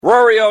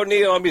Rory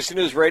O'Neill, NBC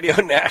News Radio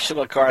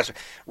National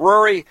Correspondent.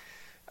 Rory,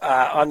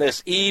 on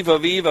this eve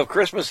of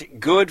Christmas,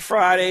 Good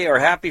Friday or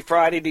Happy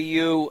Friday to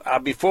you.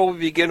 Before we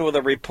begin with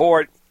a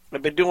report,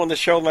 I've been doing the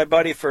show with my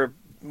buddy for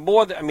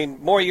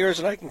more years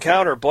than I can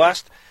count, or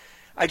blessed.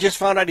 I just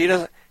found out he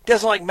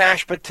doesn't like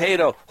mashed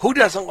potato. Who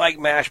doesn't like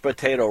mashed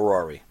potato,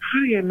 Rory? How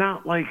do you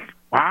not like?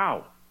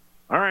 Wow.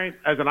 All right.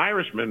 As an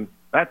Irishman,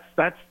 that's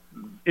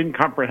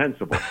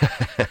incomprehensible.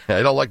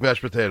 I don't like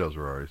mashed potatoes,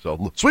 Rory.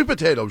 So sweet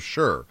potatoes,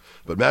 sure,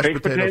 but mashed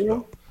Baked potatoes, potato?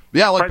 no.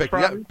 Yeah, I like baked.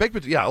 French Yeah, fries? baked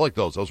potatoes. Yeah, I like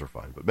those. Those are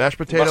fine. But mashed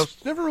potatoes,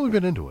 never really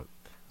been into it.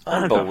 That's a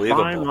fine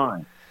Unbelievable.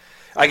 line.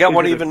 I got Is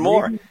one it a even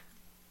more. medium?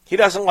 He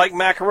doesn't like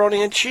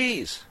macaroni and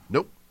cheese.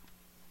 Nope.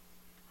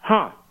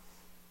 Huh.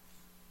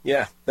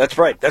 Yeah, that's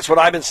right. That's what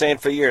I've been saying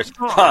for years.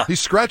 Huh. He's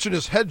scratching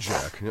his head,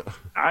 Jack.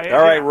 All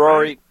right,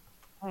 Rory.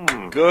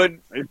 Good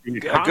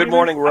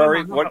morning,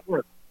 Rory. What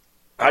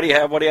do you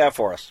have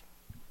for us?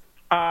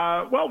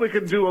 Well, we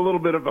could do a little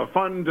bit of a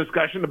fun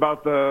discussion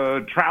about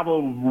the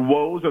travel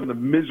woes and the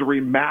misery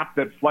map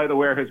that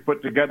FlightAware has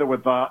put together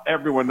with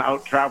everyone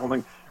out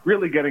traveling,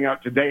 really getting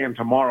out today and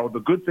tomorrow. The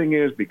good thing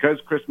is, because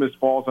Christmas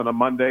falls on a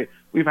Monday,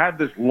 we've had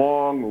this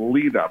long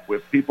lead up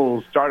with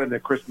people starting their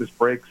Christmas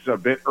breaks a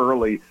bit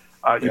early.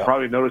 You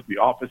probably noticed the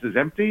office is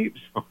empty,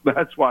 so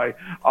that's why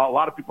a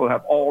lot of people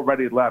have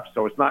already left.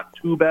 So it's not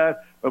too bad,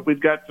 but we've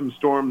got some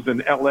storms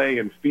in L.A.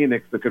 and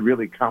Phoenix that could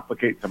really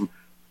complicate some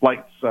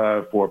flights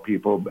for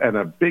people, and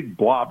a big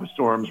blob of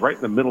storms right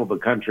in the middle of the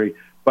country,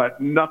 but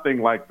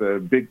nothing like the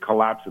big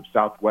collapse of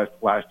Southwest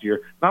last year.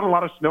 Not a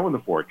lot of snow in the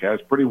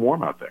forecast. Pretty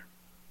warm out there.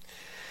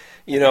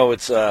 You know,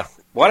 it's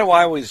why do we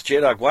always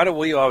feel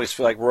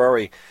like,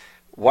 Rory,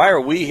 why are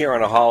we here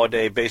on a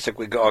holiday,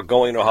 basically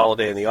going to a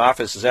holiday and the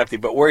office is empty,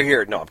 but we're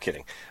here? No, I'm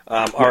kidding.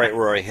 All right,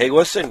 Rory. Hey,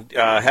 listen,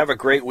 have a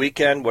great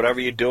weekend, whatever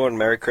you're doing.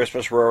 Merry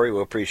Christmas, Rory.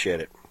 We'll appreciate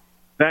it.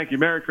 Thank you.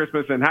 Merry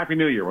Christmas and Happy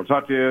New Year. We'll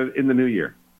talk to you in the new year.